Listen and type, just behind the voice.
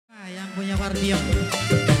punya Wartiyem.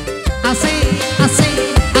 Asik, asik,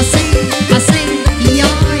 asik, asik, iya,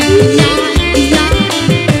 iya, iya.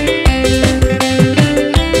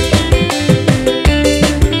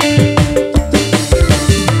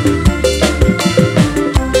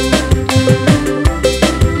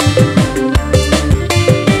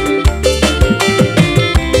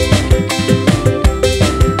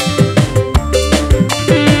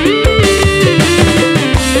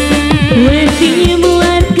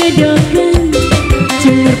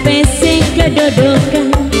 Kedodokan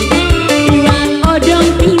iwak odong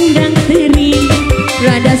pindang teri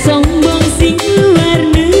rada sombong sing luar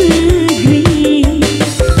negeri.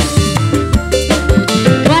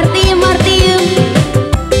 Wartiyem, Wartiyem,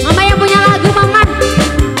 Mama yang punya lagu Mamah.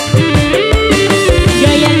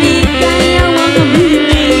 Gaya nih kaya wong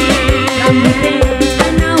bule, rambutnya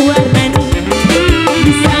ana warnane,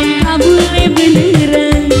 disangka bule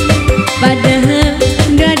beneran, padahal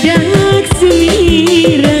dadak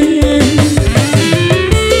semiran.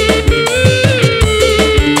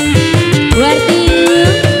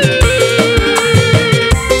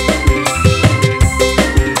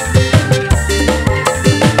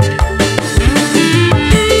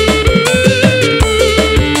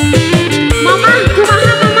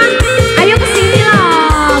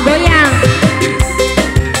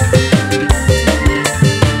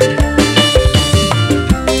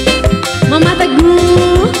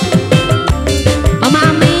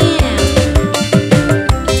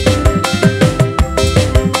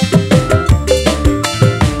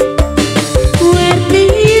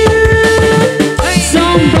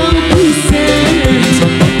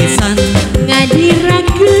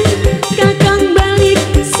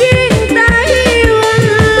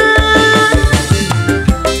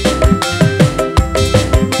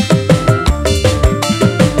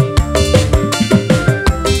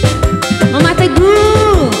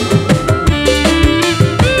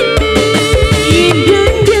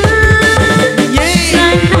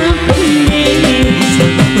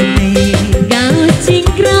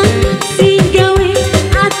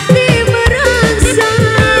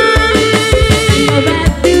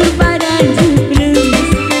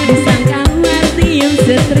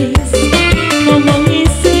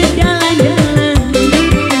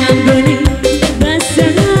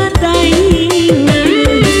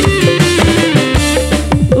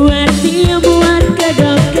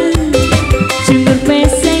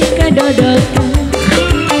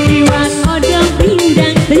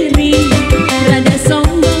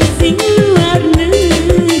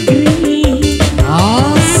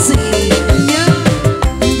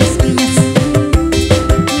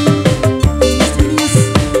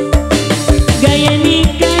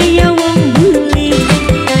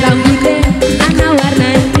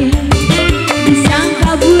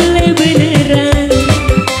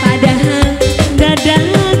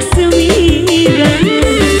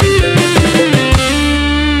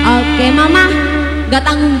 Gak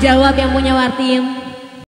tanggung jawab yang punya Wartiyem.